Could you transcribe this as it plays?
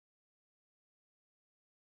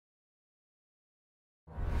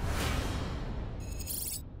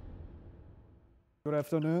Good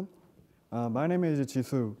afternoon. My name is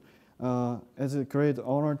Jisoo. It's a great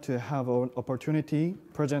honor to have an opportunity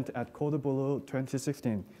present at Code Blue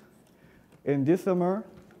 2016. In this summer,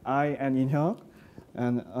 I and Inhyuk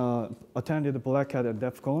attended Black Hat at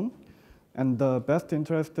DEF CON, and the best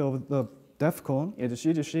interest of the DEF CON is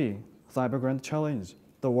CGC, Cyber Grand Challenge,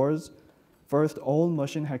 the world's first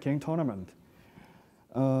all-machine hacking tournament.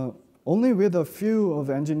 Only with a few of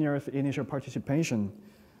the engineers' initial participation,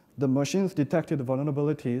 the machines detected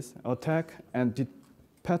vulnerabilities, attack, and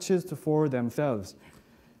patches for themselves.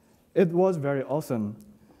 It was very awesome.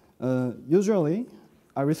 Usually,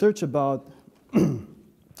 I research about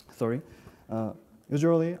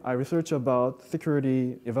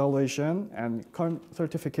security evaluation and current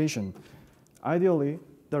certification. Ideally,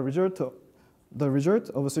 the result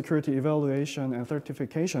of a security evaluation and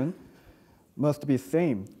certification must be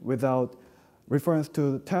same without reference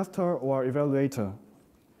to tester or evaluator.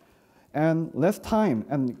 And less time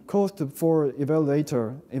and cost for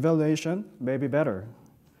evaluation may be better.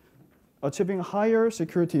 Achieving higher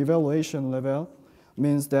security evaluation level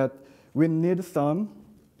means that we need some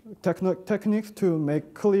techniques to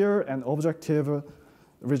make clear and objective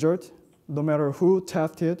results, no matter who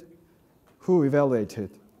tested, who evaluated.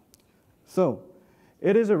 So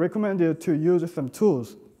it is recommended to use some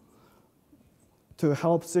tools to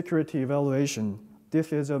help security evaluation.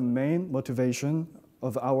 This is a main motivation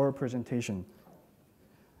of our presentation.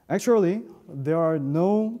 Actually, there are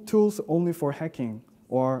no tools only for hacking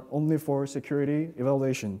or only for security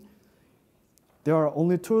evaluation. There are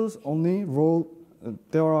only tools on roles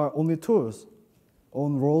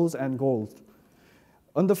and goals.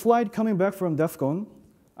 On the flight coming back from DEF CON,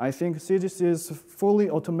 I think CGC's fully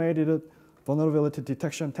automated vulnerability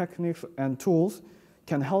detection techniques and tools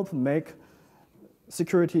can help make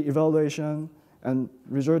security evaluation and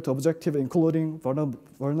result objective, including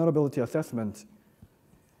vulnerability assessment.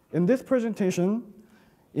 In this presentation,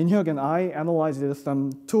 Inhyuk and I analyzed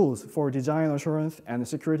some tools for design assurance and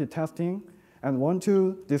security testing and want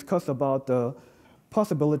to discuss about the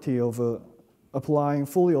possibility of applying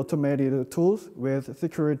fully automated tools with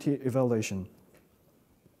security evaluation.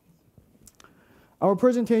 Our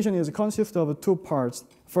presentation consists of two parts.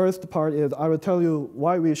 First part is I will tell you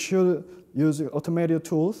why we should use automated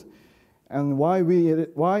tools and why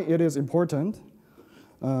it is important.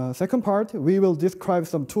 Second part, we will describe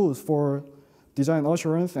some tools for design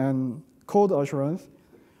assurance and code assurance.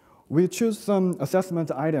 We choose some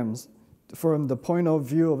assessment items from the point of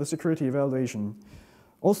view of security evaluation.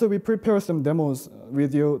 Also, we prepare some demo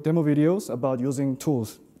videos about using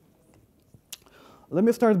tools. Let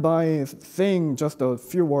me start by saying just a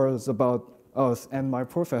few words about us and my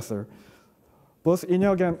professor. Both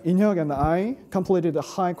Inhyuk and I completed a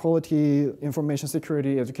high-quality information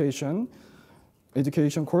security education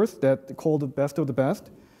course that called Best of the Best.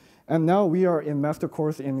 And now we are in master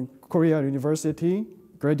course in Korea University,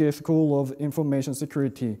 Graduate School of Information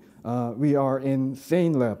Security. We are in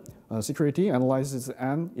SANE lab, Security Analysis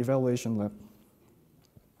and Evaluation lab.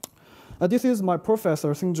 This is my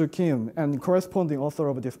professor, Seung-Ju Kim, and corresponding author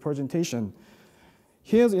of this presentation.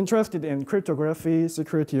 He is interested in cryptography,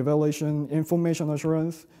 security evaluation, information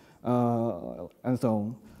assurance, and so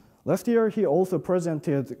on. Last year, he also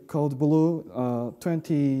presented Code Blue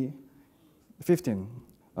 2015.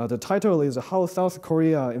 The title is How South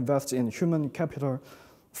Korea Invests in Human Capital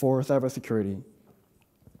for Cybersecurity.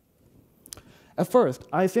 At first,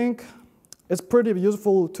 I think it's pretty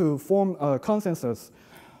useful to form a consensus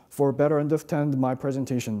for better understand my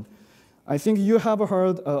presentation. I think you have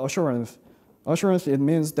heard assurance. Assurance, it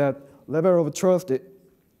means that level of trust it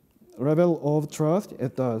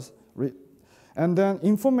does. And then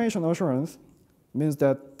information assurance means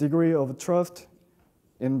that degree of trust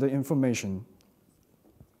in the information.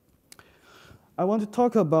 I want to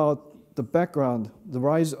talk about the background, the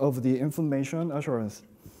rise of the information assurance.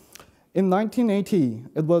 In 1980,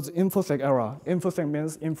 it was InfoSec era. InfoSec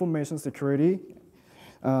means information security.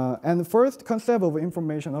 And the first concept of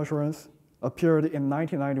information assurance appeared in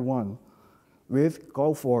 1991. With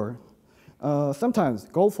Gulf War. Sometimes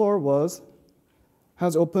Gulf War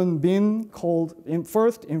has often been called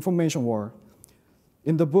first information war.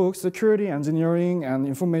 In the book Security Engineering and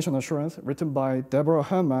Information Assurance, written by Deborah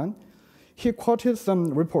Herman, he quoted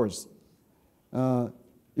some reports. You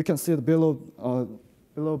can see the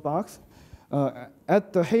below box.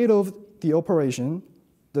 At the height of the operation,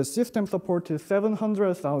 the system supported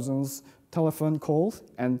 700,000 telephone calls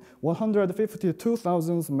and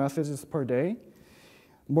 152,000 messages per day.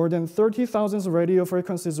 More than 30,000 radio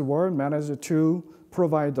frequencies were managed to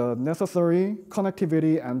provide the necessary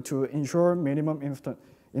connectivity and to ensure minimum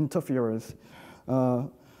interference.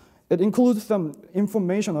 It includes some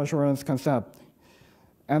information assurance concept.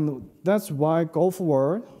 And that's why Gulf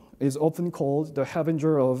War is often called the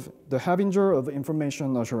harbinger of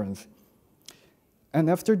information assurance. And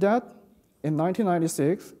after that, in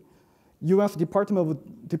 1996, US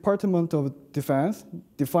Department of Defense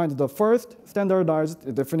defined the first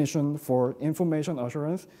standardized definition for information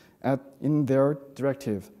assurance in their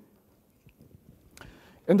directive.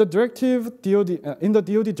 In the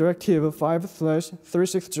DoD Directive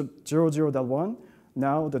 5/3600.1,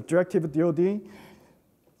 now the Directive DoD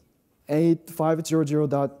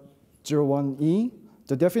 8500.01e,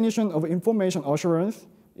 the definition of information assurance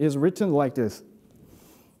is written like this.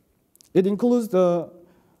 It includes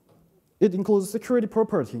security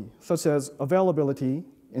property, such as availability,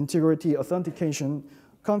 integrity, authentication,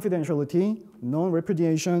 confidentiality,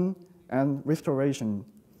 non-repudiation, and restoration.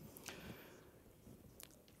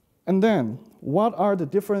 And then, what are the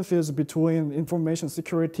differences between information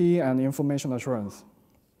security and information assurance?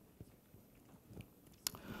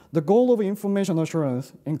 The goal of information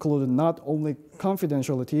assurance includes not only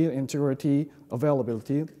confidentiality, integrity,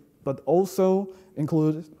 availability, but also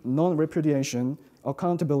includes non-repudiation,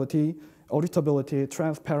 accountability, auditability,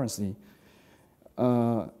 transparency,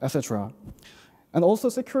 etc. And also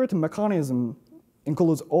security mechanism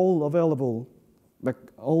includes all available,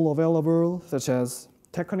 such as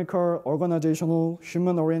technical, organizational,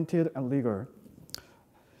 human-oriented, and legal.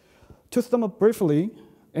 To sum up briefly,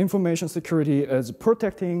 information security is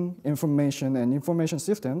protecting information and information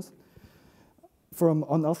systems from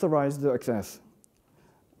unauthorized access.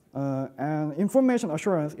 And information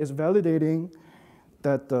assurance is validating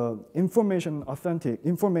that the information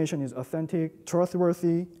is authentic,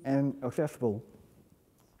 trustworthy, and accessible.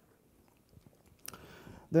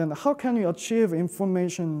 Then how can you achieve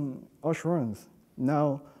information assurance?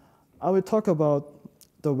 Now, I will talk about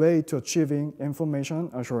the way to achieving information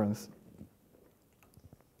assurance.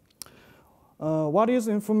 What is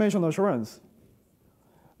information assurance?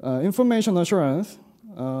 Information assurance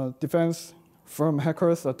defense from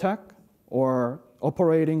hackers' attack or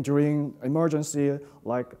operating during emergency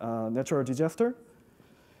like natural disaster.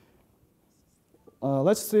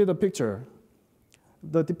 Let's see the picture.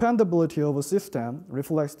 The dependability of a system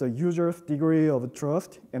reflects the user's degree of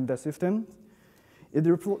trust in the system. It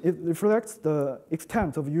reflects the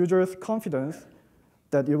extent of users' confidence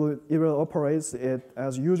that it will operate it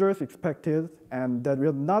as users expected and that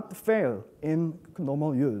will not fail in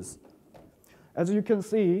normal use. As you can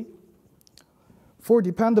see, for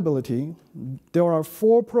dependability, there are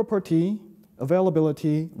 4 properties: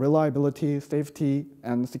 availability, reliability, safety,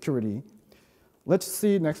 and security. Let's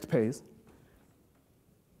see next page.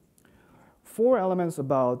 4 elements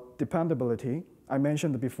about dependability I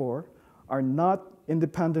mentioned before are not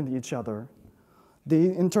independent of each other.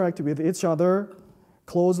 They interact with each other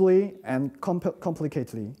closely and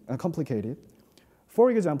complicated.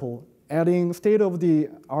 For example, adding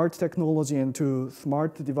state-of-the-art technology into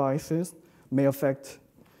smart devices may affect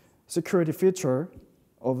security feature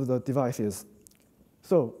of the devices.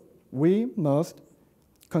 So we must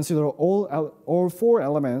consider all 4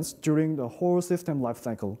 elements during the whole system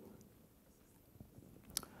lifecycle.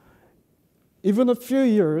 Even a few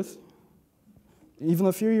years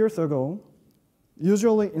ago,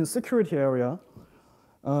 usually in security area,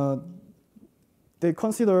 they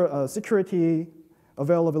consider security,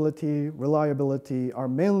 availability, reliability are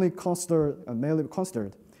mainly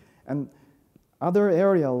considered. And other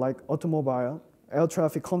area like automobile, air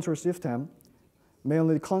traffic control system,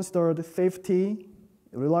 mainly considered safety,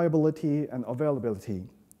 reliability, and availability.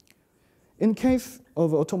 In case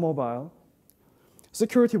of automobile,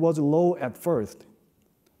 security was low at first,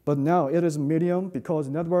 but now it is medium because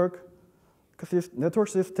network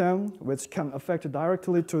system which can affect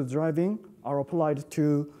directly to driving are applied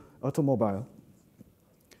to automobile.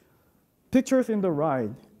 Pictures in the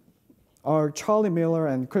right are Charlie Miller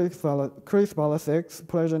and Chris Balasek's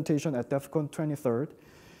presentation at DEF CON 23rd.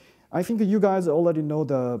 I think you guys already know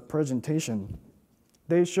the presentation.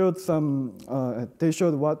 They showed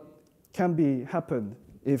what can be happened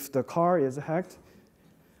if the car is hacked.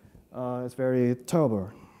 It's very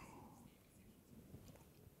terrible.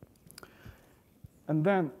 And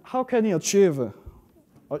then, how can you achieve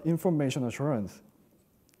information assurance?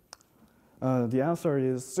 The answer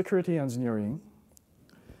is security engineering.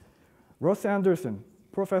 Ross Anderson,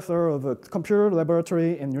 professor of a computer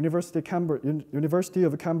laboratory in University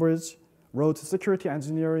of Cambridge, wrote security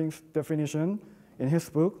engineering definition in his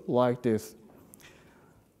book like this.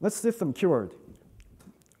 Let's see some keyword.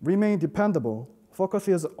 Remain dependable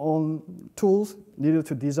focuses on tools needed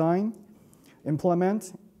to design,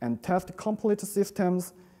 implement, and test complete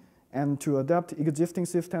systems and to adapt existing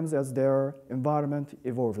systems as their environment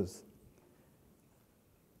evolves.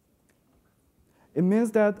 It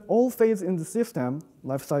means that all phases in the system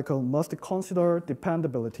lifecycle must consider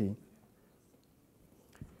dependability.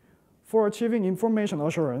 For achieving information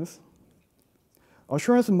assurance,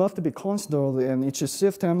 assurance must be considered in each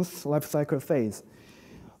system's lifecycle phase.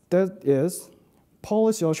 That is,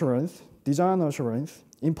 policy assurance, design assurance,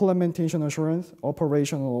 implementation assurance,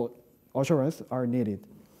 operational assurance are needed.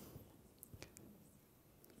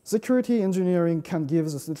 Security engineering can give a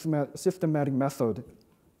systematic method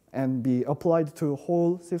and be applied to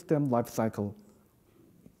whole system lifecycle.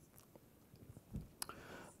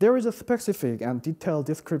 There is a specific and detailed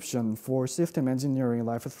description for system engineering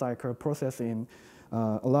lifecycle process in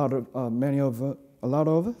a lot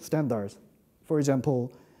of standards. For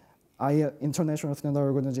example, International Standard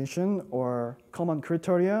Organization or Common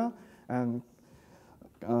Criteria and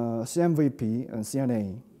CMVP and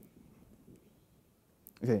CNA.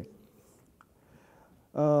 Okay.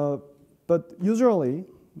 But usually,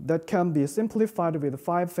 that can be simplified with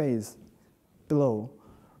 5 phases below: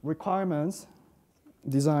 requirements,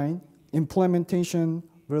 design, implementation,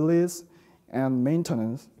 release, and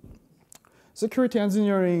maintenance. Security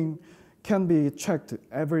engineering can be checked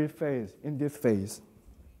every phase in this phase.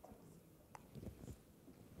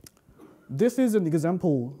 This is an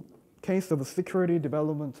example case of a security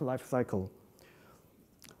development lifecycle.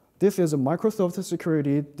 This is a Microsoft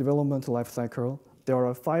security development lifecycle. There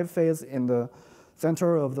are 5 phases in the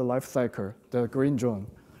center of the lifecycle, the green zone.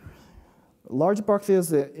 Large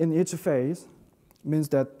boxes in each phase means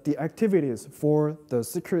that the activities for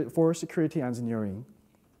security engineering.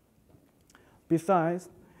 Besides,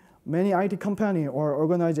 many IT company or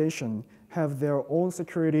organization have their own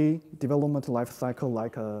security development lifecycle,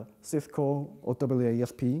 like Cisco,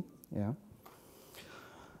 OWASP. Yeah.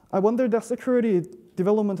 I wonder that security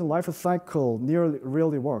development lifecycle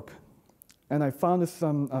really work, and I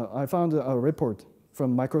found a report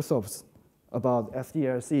from Microsoft about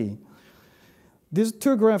SDLC. These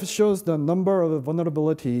 2 graphs shows the number of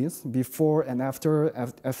vulnerabilities before and after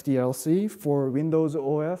SDLC for Windows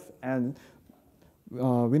OS and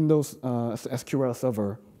Windows SQL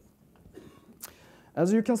Server.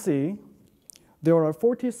 As you can see, there are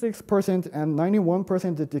 46% and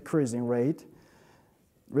 91% decrease in rate,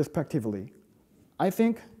 respectively. I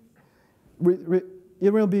think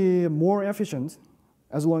it will be more efficient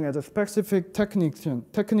as long as the specific techniques in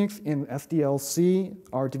SDLC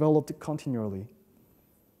are developed continually.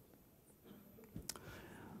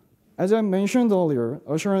 As I mentioned earlier,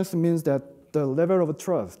 assurance means that the level of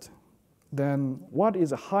trust. Then what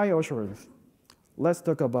is a high assurance? Let's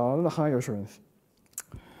talk about the high assurance.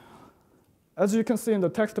 As you can see in the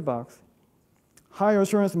text box, high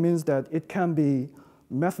assurance means that it can be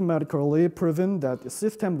mathematically proven that the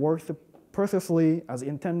system works precisely as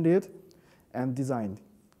intended and designed.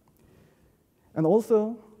 And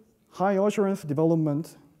also, high assurance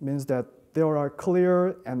development means that there are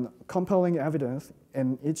clear and compelling evidence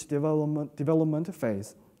in each development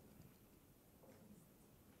phase.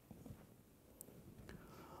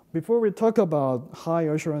 Before we talk about high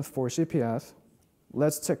assurance for CPS,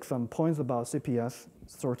 let's check some points about CPS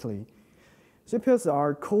shortly. CPS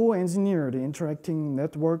are co-engineered interacting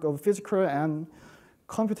network of physical and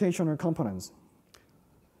computational components.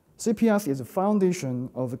 CPS is the foundation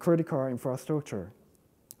of the critical infrastructure.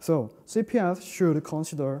 So CPS should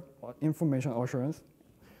consider information assurance.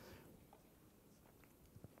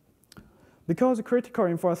 Because critical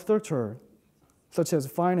infrastructure, such as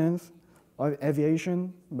finance,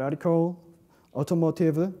 aviation, medical,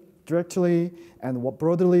 automotive, directly and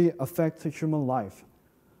broadly affect human life,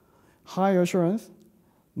 high assurance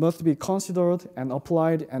must be considered and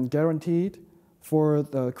applied and guaranteed for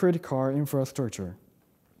the critical infrastructure.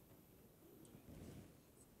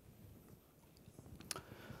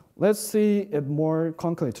 Let's see it more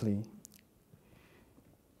concretely.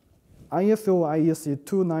 ISO IEC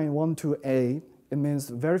 29128, it means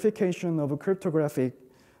verification of a cryptographic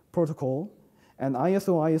protocol, and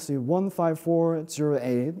ISO IEC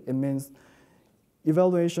 15408, it means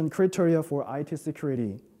evaluation criteria for IT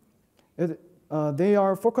security. They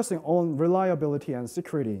are focusing on reliability and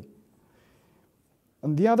security.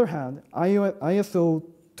 On the other hand, ISO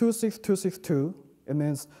 26262, it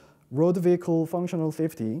means road vehicle functional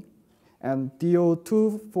safety, and DO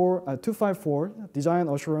 254, design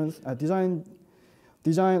assurance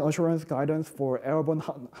guidance for airborne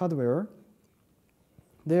hardware.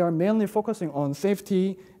 They are mainly focusing on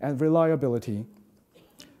safety and reliability.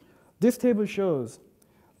 This table shows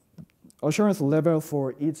assurance level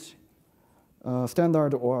for each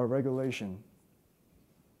standard or regulation.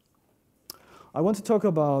 I want to talk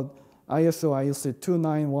about ISO IEC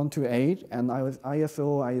 29128 and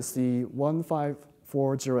ISO IEC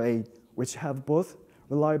 15408, which have both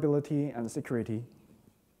reliability and security.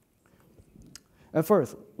 At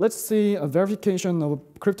first, let's see a verification of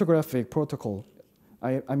cryptographic protocol.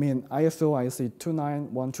 I mean ISO IEC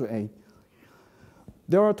 29128.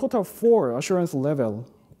 There are a total of 4 assurance levels,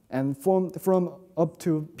 and from up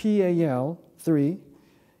to PAL3,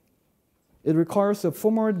 it requires a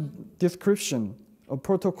formal description of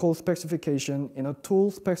protocol specification in a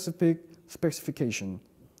tool-specific specification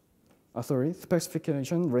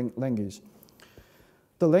language.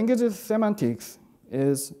 The language's semantics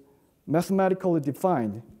is mathematically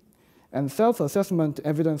defined, and self-assessment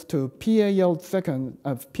evidence to PAL2,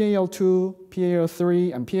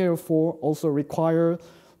 PAL3, and PAL4 also require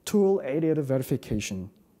tool-aided verification.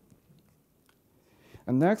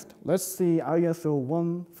 And next, let's see ISO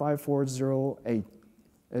 15408.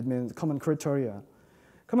 It means common criteria.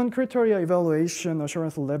 Common criteria evaluation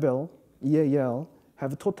assurance level, EAL,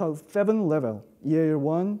 have a total of 7 levels,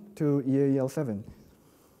 EAL1 to EAL7.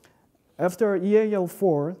 After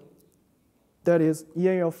EAL4, that is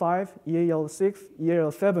EAL5, EAL6,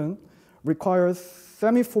 EAL7, requires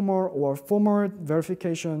semi-formal or formal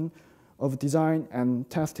verification of design and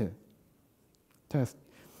test.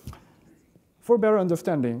 For better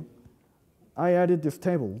understanding, I added this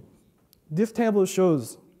table. This table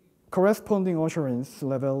shows corresponding assurance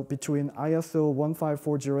level between ISO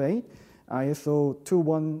 15408 and ISO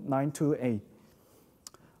 21928.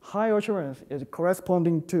 High assurance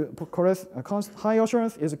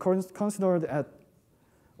is considered at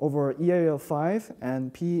over EAL5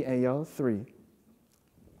 and PAL3.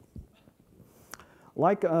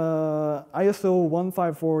 Like ISO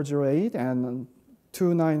 15408 and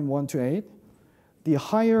 29128, the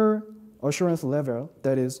higher assurance level,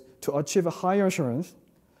 that is, to achieve a higher assurance,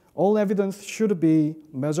 all evidence should be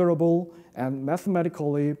measurable and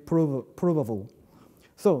mathematically provable.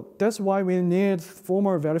 So that's why we need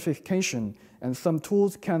formal verification, and some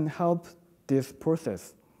tools can help this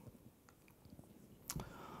process.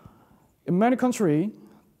 In many countries,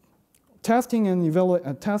 testing,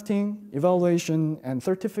 evaluation, and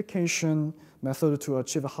certification methods to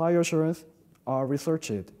achieve high assurance are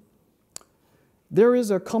researched. There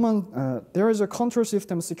is a control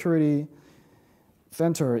system security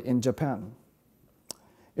center in Japan.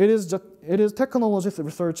 It is Technology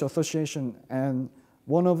Research Association, and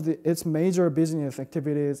one of its major business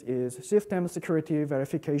activities is system security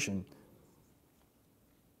verification.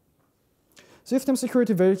 System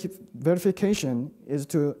security verification is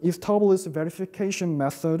to establish verification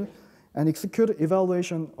method and execute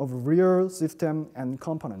evaluation of real system and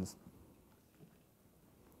components.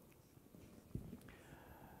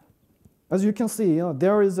 As you can see,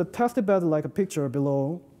 there is a test bed-like picture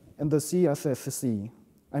below in the CSSC.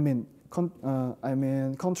 I mean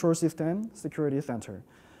Control System Security Center.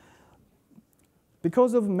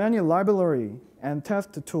 Because of many library and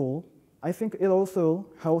test tool, I think it also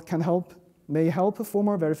may help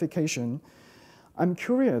formal verification. I'm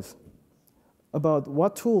curious about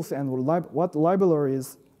what tools and what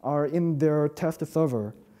libraries are in their test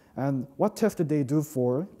server and what test they do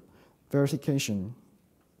for verification.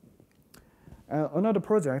 Another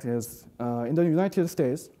project is in the United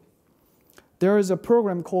States. There is a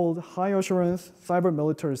program called High Assurance Cyber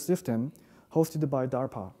Military System hosted by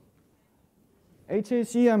DARPA.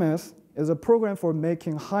 HACMS is a program for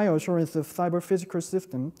making high assurance of cyber physical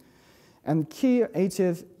system, and key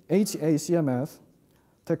HACMS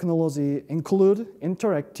technology include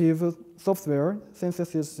interactive software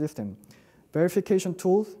synthesis system, verification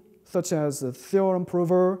tools such as theorem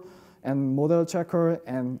prover and model checker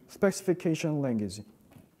and specification language.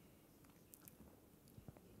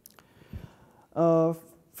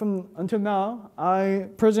 Until now, I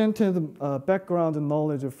presented background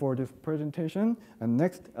knowledge for this presentation, and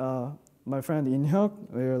next, my friend Inhyuk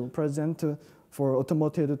will present for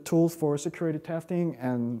automated tools for security testing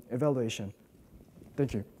and evaluation.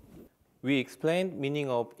 Thank you. We explained meaning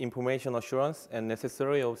of information assurance and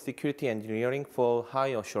necessary of security engineering for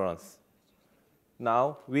high assurance.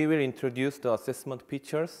 Now, we will introduce the assessment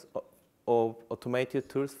features of automated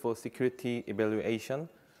tools for security evaluation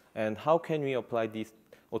and how can we apply these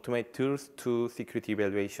automated tools to security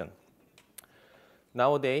evaluation.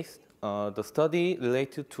 Nowadays, the study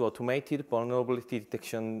related to automated vulnerability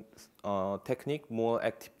detection technique more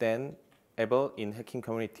active than ever in hacking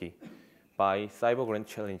community by Cyber Grand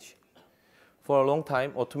Challenge. For a long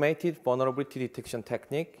time, automated vulnerability detection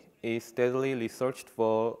technique is steadily researched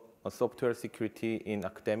for software security in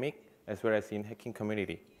academic as well as in hacking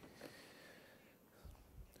community.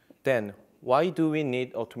 Then, why do we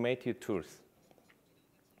need automated tools?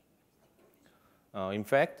 In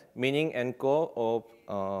fact, meaning and goal of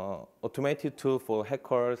automated tool for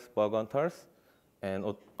hackers, bug hunters,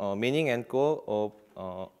 and meaning and goal of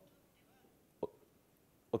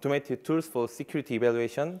automated tools for security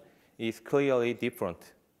evaluation is clearly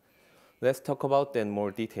different. Let's talk about that in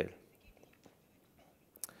more detail.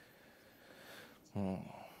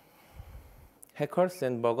 Hackers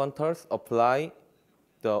and bug hunters apply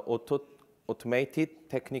the automation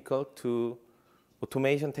technique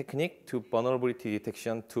to vulnerability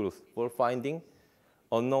detection tools for finding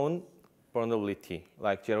unknown vulnerability,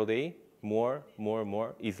 like 0-day, more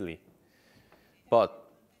easily. But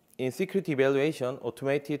in security evaluation,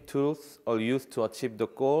 automated tools are used to achieve the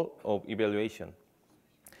goal of evaluation.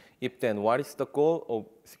 If then, what is the goal of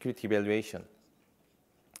security evaluation?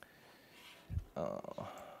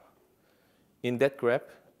 In that graph,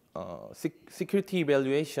 security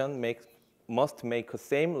evaluation must make the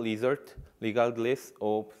same result regardless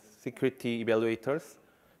of security evaluator's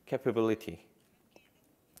capability.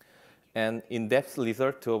 And in-depth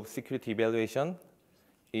result of security evaluation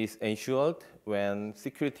is ensured when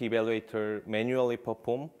security evaluator manually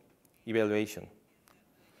perform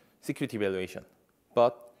security evaluation.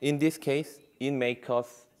 But in this case, it may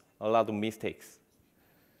cause a lot of mistakes.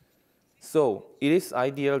 So it is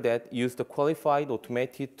ideal that use the qualified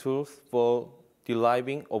automated tools for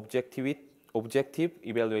deriving objective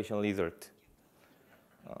evaluation result.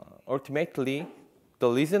 Ultimately, the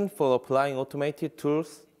reason for applying automated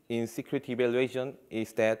tools in security evaluation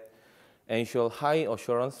is that ensure high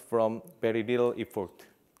assurance from very little effort.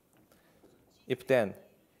 If then,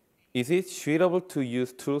 is it suitable to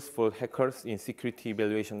use tools for hackers in security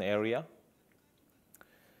evaluation area?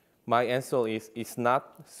 My answer is it's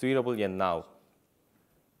not suitable yet now.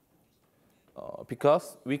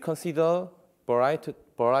 Because we consider variety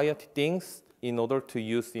things in order to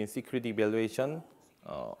use in security evaluation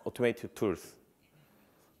automated tools.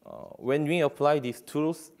 When you apply these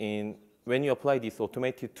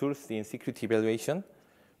automated tools in security evaluation,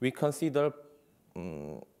 we consider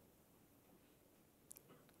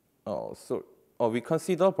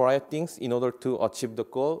variety things in order to achieve the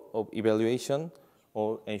goal of evaluation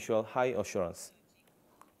or ensure high assurance.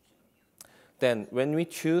 Then, when we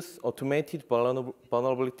choose automated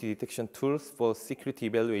vulnerability detection tools for security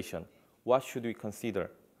evaluation, what should we consider?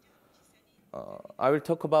 I will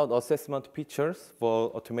talk about assessment features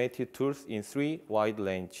for automated tools in 3 wide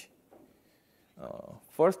range.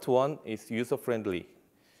 First one is user-friendly.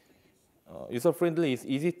 User-friendly is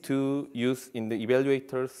easy to use in the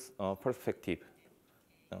evaluator's perspective.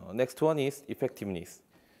 Next one is effectiveness.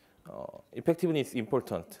 Effectiveness is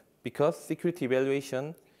important because security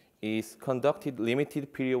evaluation is conducted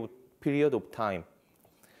limited period of time.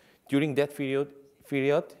 During that period,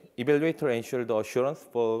 evaluator ensures the assurance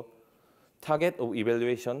for target of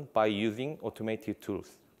evaluation by using automated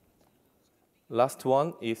tools. Last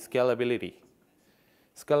one is scalability.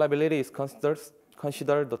 Scalability is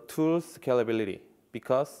considered the tool's scalability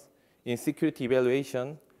because in security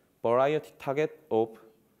evaluation, variety target of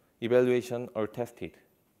evaluation are tested.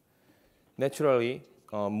 Naturally,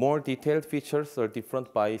 more detailed features are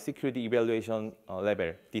different by security evaluation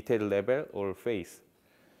level, detail level, or phase.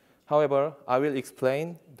 However, I will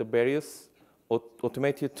explain the various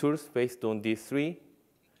automated tools based on these three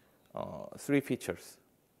features.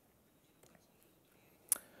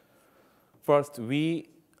 First, we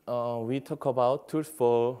talk about tools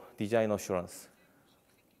for design assurance.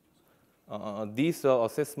 These are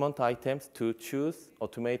assessment items to choose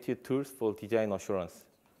automated tools for design assurance.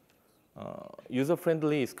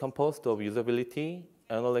 User-friendly is composed of usability,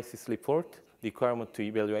 analysis report, requirement to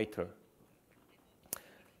evaluator.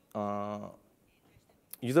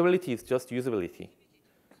 Usability is just usability.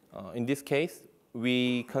 In this case,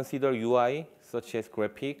 we consider UI such as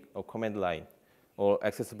graphic or command line, or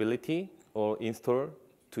accessibility or install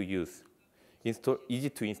to use, easy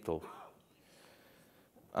to install.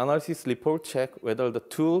 Analysis report check whether the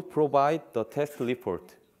tool provides the test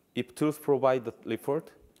report. If tools provide the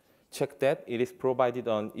report, check that it is provided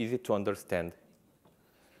on easy to understand.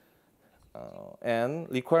 And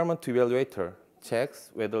requirement to evaluator checks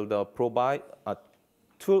whether the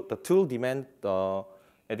tool demands the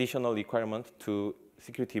additional requirement to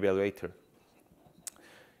security evaluator.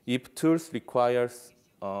 If tools requires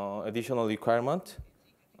additional requirement,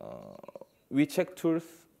 we check tools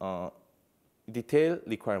detail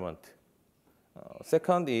requirement.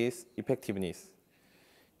 Second is effectiveness.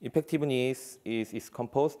 Effectiveness is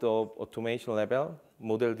composed of automation level,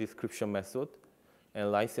 model description method,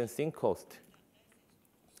 and licensing cost.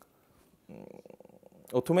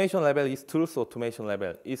 Automation level is tools automation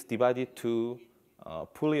level. It's divided to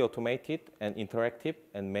fully automated and interactive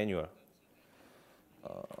and manual.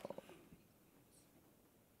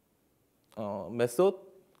 Method,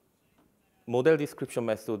 model description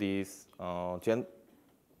method is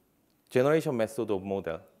generation method of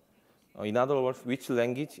model. In other words, which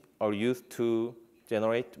language are used to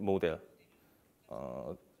generate model.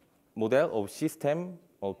 Model of system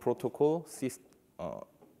or protocol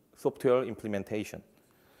software implementation.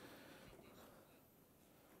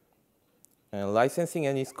 And licensing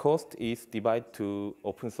and its cost is divided to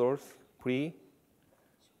open source, free,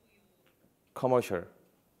 commercial.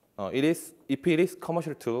 If it is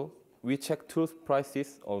commercial tool, we check tools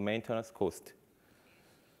prices or maintenance cost.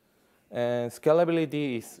 And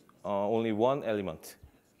scalability is only one element.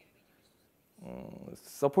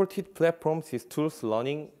 Supported platforms is tools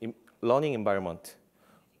learning environment.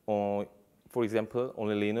 For example,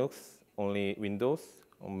 only Linux, only Windows,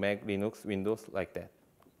 or Mac, Linux, Windows, like that.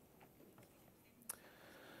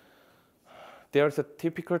 There's a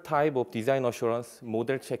typical type of design assurance,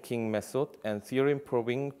 model checking method, and theorem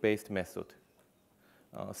proving based method.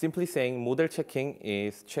 Simply saying, model checking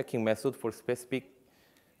is checking method for specific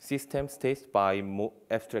system states by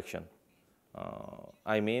abstraction.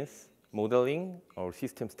 I means modeling or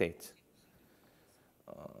system states.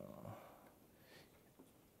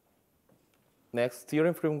 Next,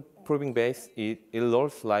 theorem proving based, it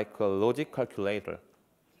looks like a logic calculator.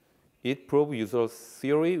 It proves user's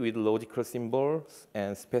theory with logical symbols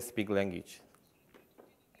and specific language.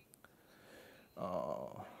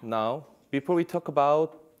 Now, before we talk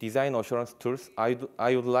about design assurance tools, I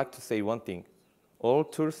would like to say one thing. All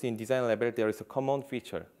tools in design level, there is a common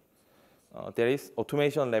feature. There is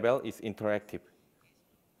automation level is interactive.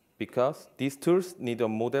 Because these tools need a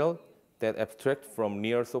model that abstract from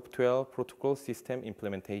near software protocol system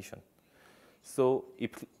implementation. So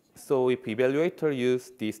if evaluators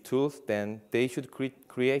use these tools, then they should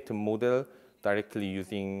create a model directly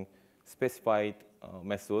using specified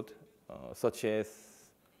method, such as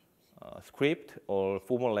script or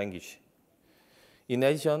formal language. In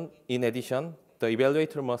addition, the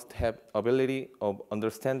evaluator must have ability of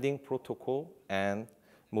understanding protocol and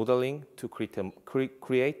modeling to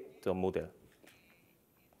create the model.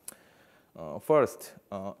 First,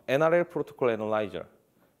 NRL protocol analyzer.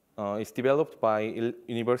 It's developed by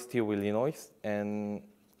University of Illinois, and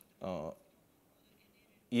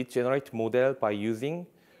it generates model by using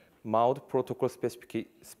MAUD protocol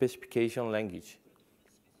specification language.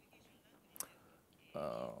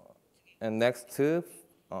 And next,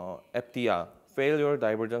 FDR, failure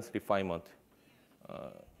divergence refinement.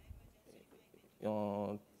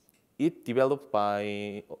 It developed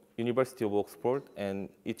by University of Oxford, and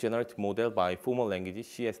it generates model by formal language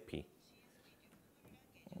CSP.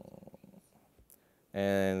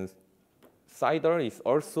 And CIDR is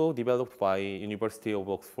also developed by University of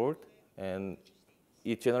Oxford, and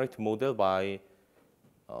it generates model by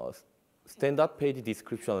standard page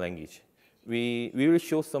description language. We will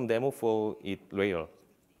show some demo for it later.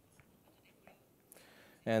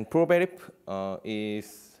 And ProVerif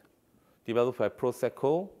is developed by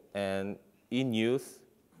Prosecco, and in use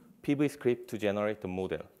PV script to generate the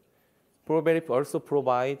model. ProVerif also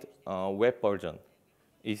provide web version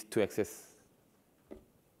is to access.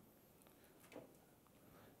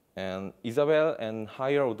 And Isabel and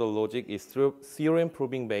higher order logic is through theorem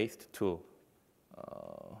proving based tool.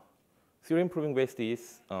 Theorem proving based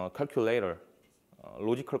is calculator,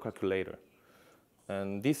 logical calculator.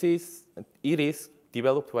 And it is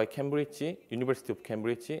developed by Cambridge, University of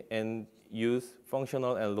Cambridge, and use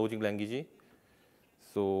functional and logic language.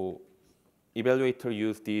 So evaluator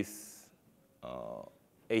use this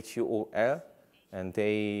HUOL, and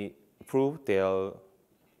they prove their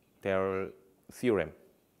theorem.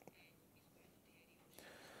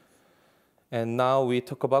 And now we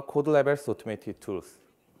talk about code levels automated tools.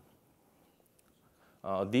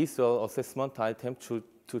 These are assessment items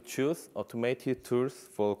to choose automated tools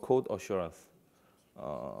for code assurance.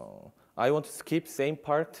 I want to skip same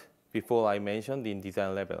part before I mentioned in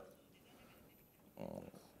design level.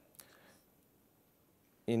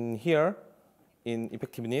 In here, in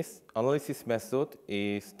effectiveness, analysis method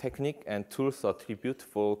is technique and tools attribute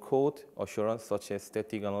for code assurance, such as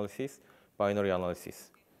static analysis, binary analysis.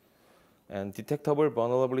 And detectable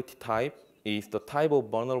vulnerability type is the type of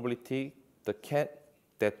vulnerability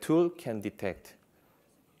that tool can detect.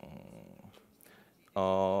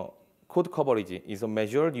 Code coverage is a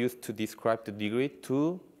measure used to describe the degree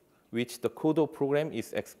to which the code of program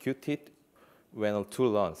is executed when a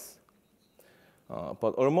tool runs.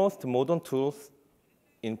 But almost modern tools,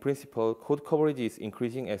 in principle, code coverage is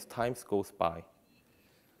increasing as time goes by.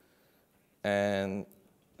 And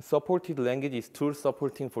supported language is tool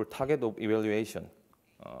supporting for target of evaluation.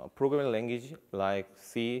 programming language like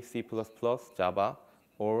C, C++, Java,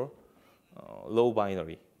 or low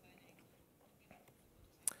binary.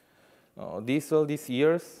 These are this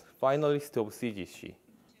year's finalists of CGC.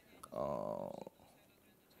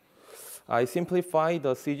 I simplified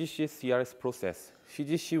the CGC CRS process.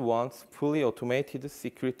 CGC wants fully automated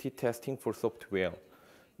security testing for software,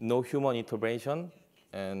 no human intervention,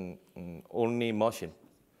 and only machine.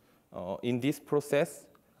 In this process,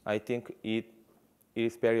 I think it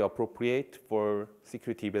is very appropriate for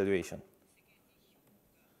security evaluation.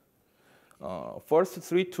 First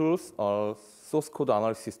three tools are source code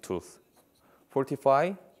analysis tools: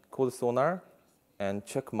 Fortify, Code Sonar, and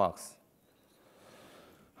Checkmarks.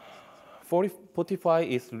 Fortify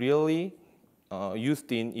is really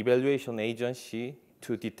used in evaluation agency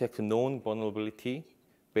to detect known vulnerability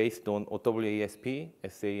based on OWASP,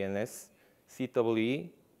 SANS, CWE,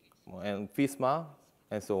 and FISMA,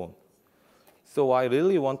 and so on. So I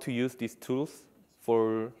really want to use these tools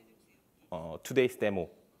for today's demo.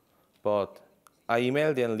 But I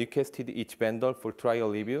emailed and requested each vendor for trial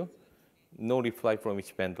review. No reply from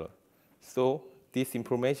each vendor. So this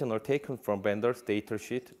information are taken from vendor's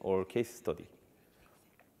datasheet or case study.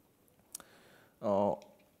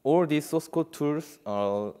 All these source code tools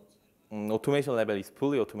are automation level is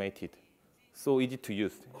fully automated, so easy to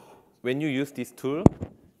use. When you use this tool,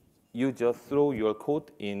 you just throw your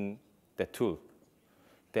code in the tool.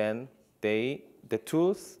 Then the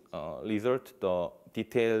tools result the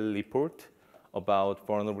detailed report about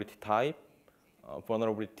vulnerability type,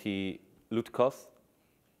 vulnerability root cause,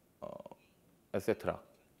 etc.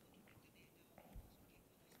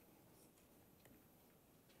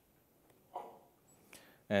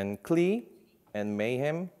 And CLE and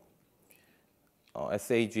Mayhem,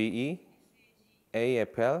 SAGE,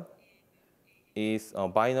 AFL is a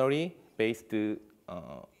binary-based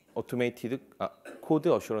automated code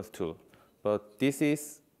assurance tool. But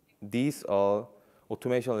these are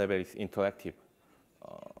automation level is interactive.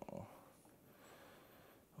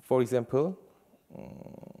 For example,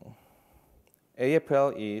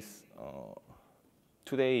 AFL is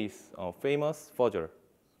today's famous fudger,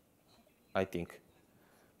 I think.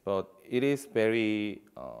 But it is very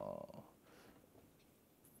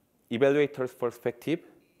evaluator's perspective.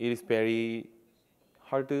 It is very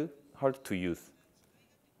hard to use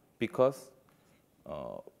because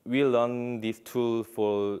we learn this tool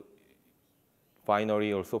for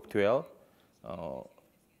binary or software.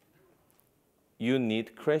 You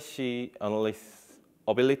need crash analysis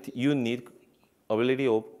ability. You need ability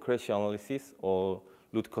of crash analysis or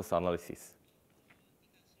root cause analysis.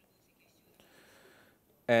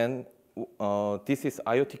 And this is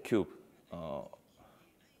IoT Cube.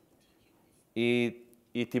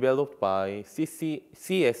 It developed by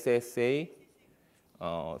CSSA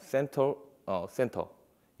Center.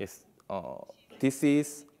 Yes, this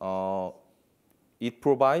is it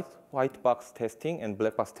provides white box testing and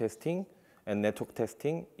black box testing and network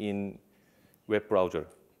testing in web browser.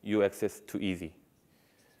 You access to easy.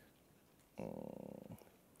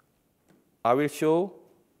 I will show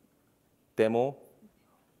demo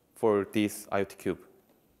for this IoT Cube.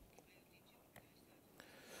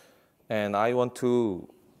 And I want to,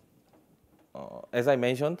 as I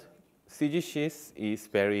mentioned, CGC is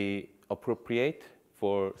very appropriate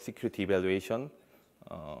for security evaluation,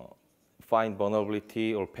 find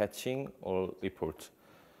vulnerability or patching or reports.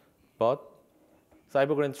 But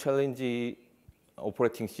CyberGrand Challenge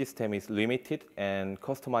operating system is limited and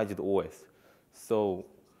customized OS. So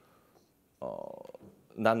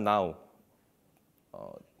not now.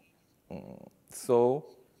 So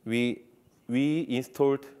we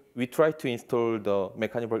tried to install the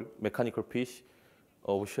mechanical fish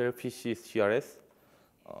of Shellfish CRS,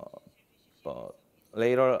 but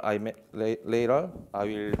later I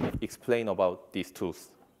will explain about these tools.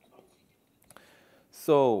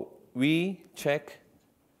 So we check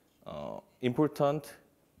important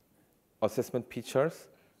assessment features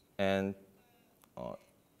and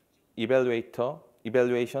evaluate the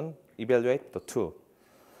tool.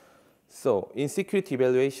 So in security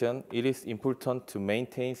evaluation, it is important to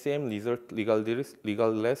maintain same result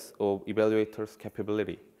regardless of evaluator's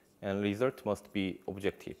capability, and result must be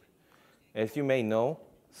objective. As you may know,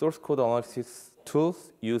 source code analysis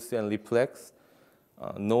tools use and reflects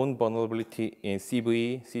known vulnerability in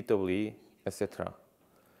CVE, CWE, etc.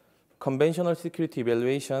 Conventional security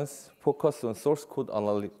evaluations focus on source code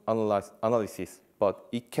analysis, but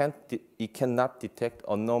it cannot detect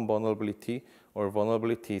unknown vulnerability or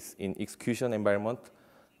vulnerabilities in execution environment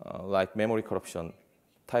like memory corruption,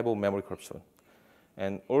 type of memory corruption.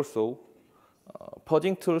 And also,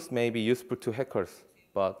 purging tools may be useful to hackers,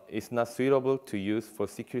 but it's not suitable to use for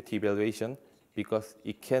security evaluation because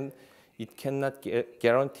it cannot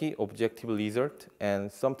guarantee objective result,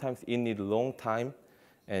 and sometimes it needs long time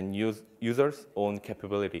and users' own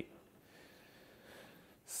capability.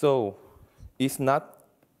 So it's not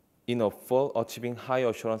enough for achieving high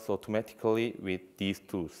assurance automatically with these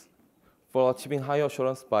tools. For achieving high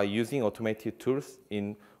assurance by using automated tools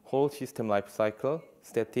in whole system lifecycle,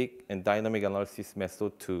 static and dynamic analysis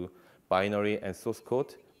method to binary and source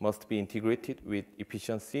code must be integrated with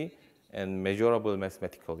efficiency and measurable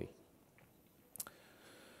mathematically.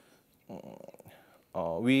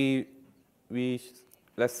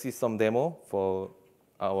 Let's see some demo for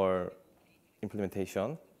our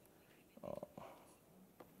implementation.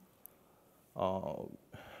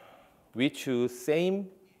 We choose same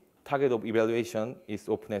target of evaluation is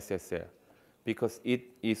OpenSSL because it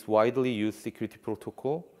is widely used security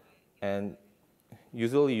protocol and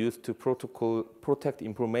usually used to protect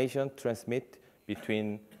information transmit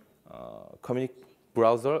between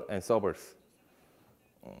browser and servers.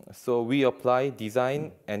 So we apply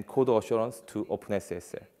design and code assurance to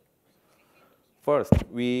OpenSSL. First,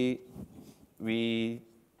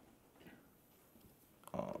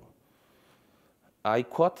 I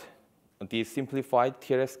quote the simplified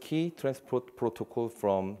TLS key transport protocol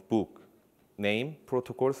from book, name,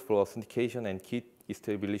 protocols for authentication and key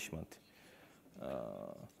establishment.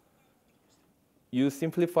 Use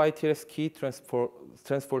simplified TLS key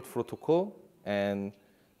transport protocol, and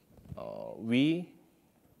we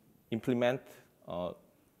implement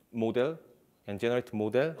model and generate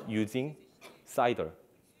model using CIDR.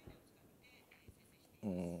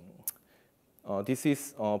 This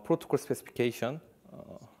is protocol specification.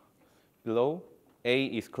 Below, A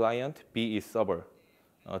is client, B is server.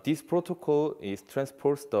 This protocol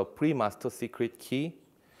transports the pre-master secret key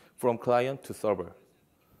from client to server.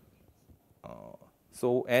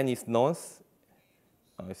 So N is nonce.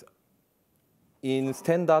 In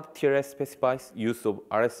standard TLS specifies use of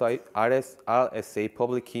RSA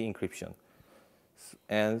public key encryption.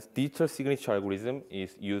 And digital signature algorithm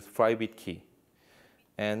is use private key.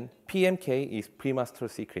 And PMK is pre-master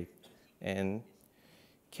secret. And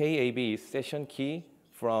KAB is session key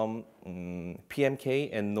from PMK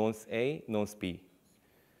and nonce A, nonce B.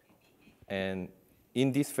 And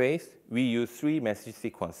in this phase, we use 3 message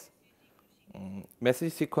sequence.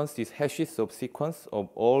 Message sequence is hashes of sequence of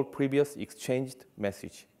all previous exchanged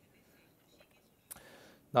message.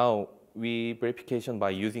 Now, we verification by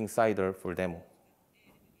using CIDR for demo.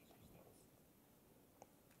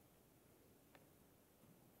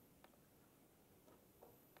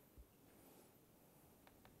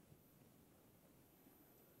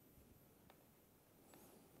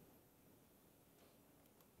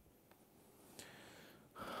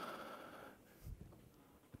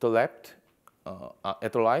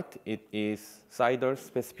 At the right, it is CIDR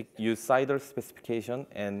use CIDR specification,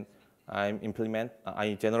 and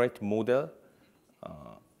I generate model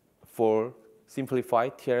for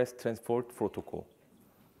simplified TLS transport protocol.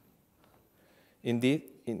 In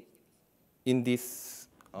this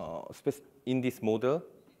model,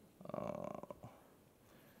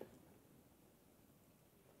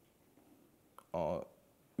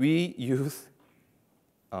 we use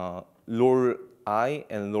LOL I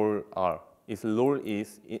and LOL R.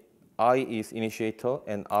 I is initiator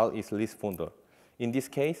and R is responder. In this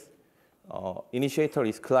case, initiator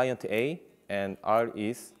is client A and R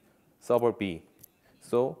is server B.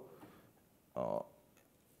 So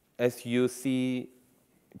as you see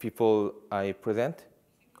before I present,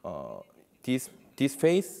 this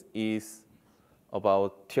phase is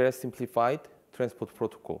about TLS simplified transport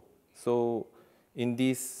protocol. So in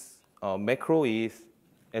this macro is,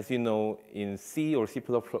 as you know, in C or C++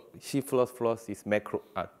 is macro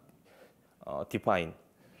defined.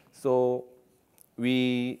 So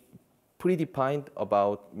we predefined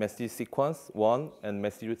about message sequence 1 and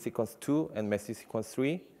message sequence 2 and message sequence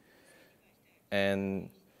 3. And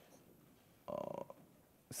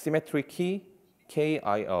symmetric key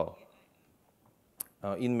KIL.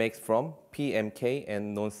 It makes from PMK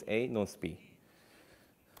and nonce A, nonce B.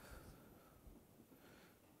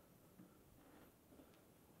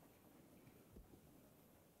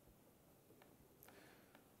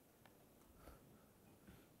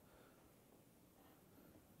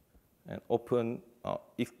 And open,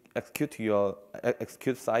 execute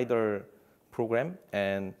CIDR program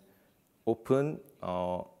and open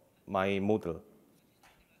my model.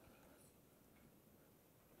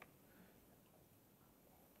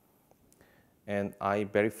 And I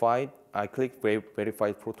click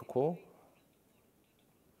verified protocol.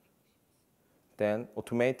 Then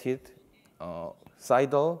automated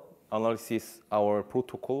CIDR analysis our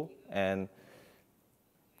protocol, and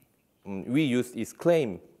we use is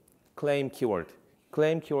claim keyword.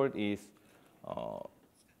 Claim keyword is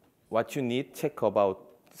what you need check about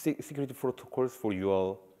security protocols for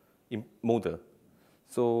your model.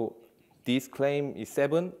 So this claim is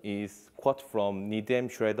 7 is quote from Needham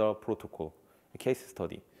Schroeder protocol, a case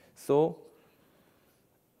study. So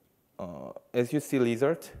as you see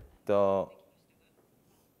result, the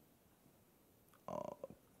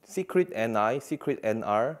secret NI, secret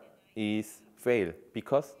NR is fail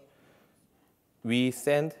because we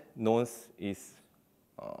send nonce is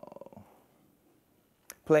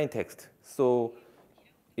plain text. So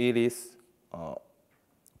it is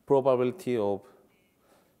probability of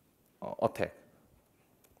attack.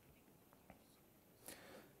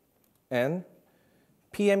 And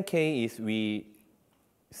PMK is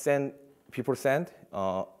people send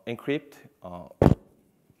encrypt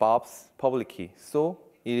Bob's public key. So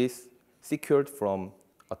it is secured from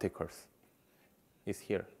attackers. It's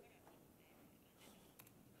here.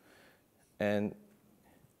 And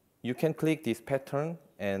you can click this pattern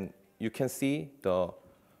and you can see the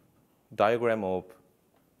diagram of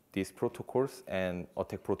these protocols and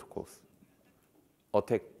attack protocols,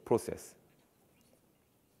 attack process.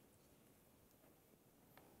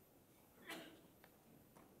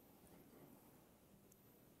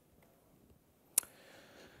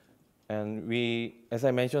 And we, as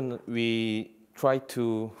I mentioned, we try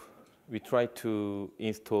to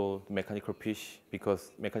install mechanical fish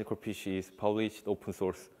because mechanical fish is published open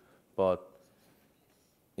source, but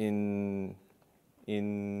in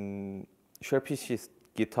Shellfish's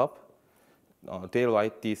GitHub, they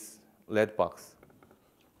write this red box.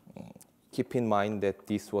 Keep in mind that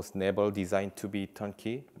this was never designed to be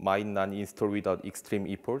turnkey, might not install without extreme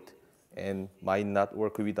effort, and might not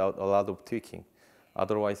work without a lot of tweaking.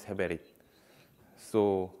 Otherwise, have at it.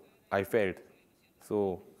 So I failed.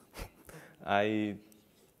 So I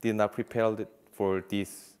did not prepare for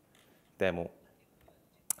this demo.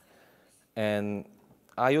 And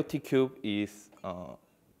IoT Cube is,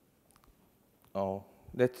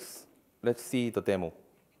 let's see the demo.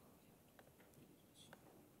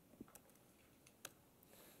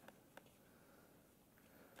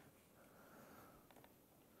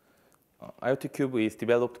 IoT Cube is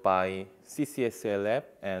developed by CCSL Lab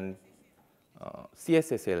and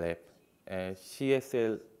CSSL Lab, and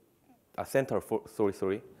CSL Center for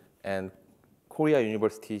and Korea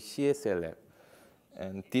University CSL Lab.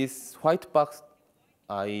 And this white box,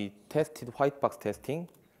 I tested white box testing.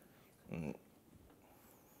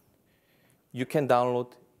 You can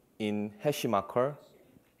download in HashiMarker.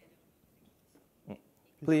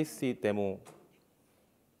 Please see demo.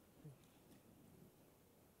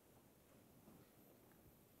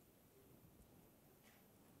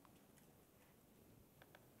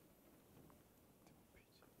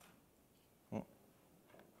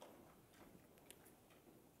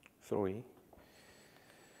 Sorry.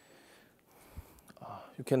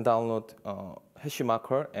 You can download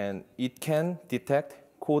HashiMarker, and it can detect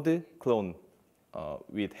code clone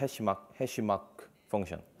with HashiMark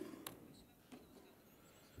function.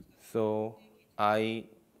 So I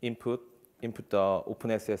input the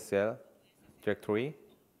OpenSSL directory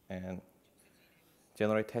and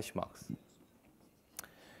generate hashmarks.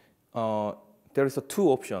 There is a two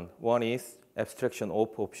option. One is abstraction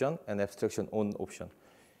off option and abstraction on option.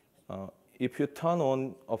 If you turn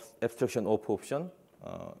on abstraction off option,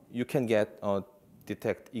 you can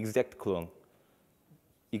detect exact clones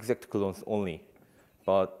only.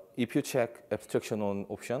 But if you check abstraction on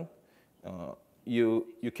option,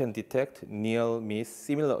 you can detect near miss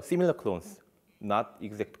similar clones, not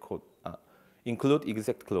exact code. Include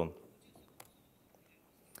exact clone.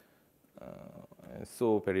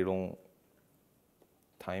 So very long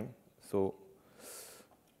time. So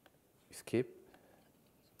skip.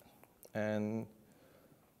 And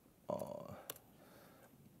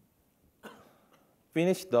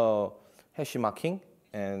finish the hash marking,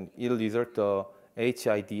 and it'll result the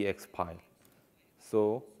HIDX file.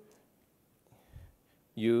 So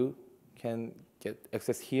you can get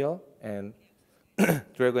access here and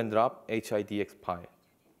drag and drop HIDX file.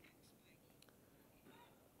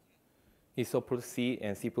 It supports C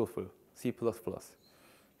and C++.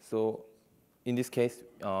 So in this case,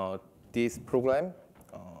 this program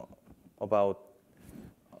about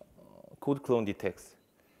code clone detects.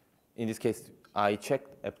 In this case, I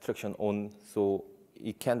checked abstraction on, so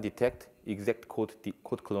it can detect exact code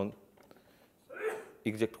clone.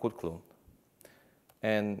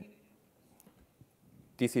 And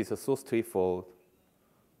this is a source tree for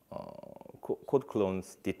code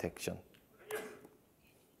clones detection.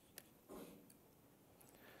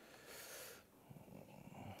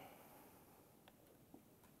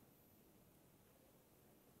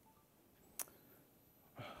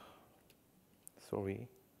 Sorry.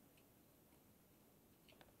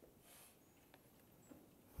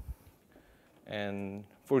 And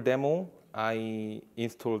for demo, I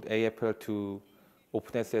installed AFL to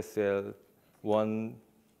OpenSSL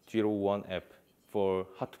 101 app for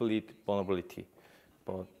Heartbleed vulnerability.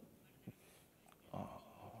 But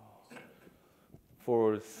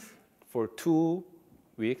for 2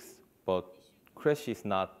 weeks, but crash is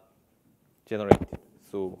not generated.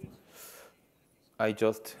 So I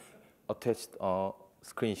just attached a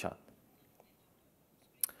screenshot.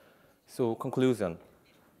 So conclusion.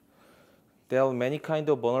 There are many kinds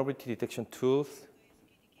of vulnerability detection tools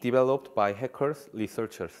developed by hackers,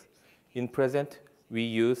 researchers. In present, we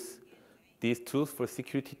use these tools for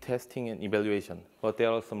security testing and evaluation, but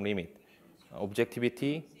there are some limits.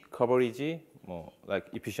 Objectivity, coverage, like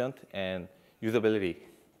efficient, and usability.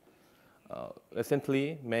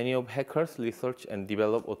 Recently, many of hackers research and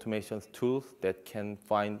develop automation tools that can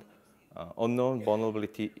find unknown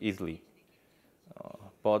vulnerability easily.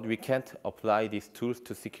 But we can't apply these tools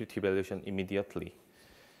to security evaluation immediately.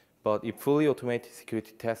 But if fully automated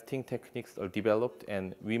security testing techniques are developed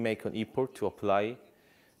and we make an effort to apply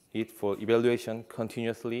it for evaluation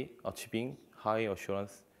continuously, achieving high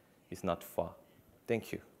assurance is not far.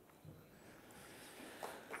 Thank you.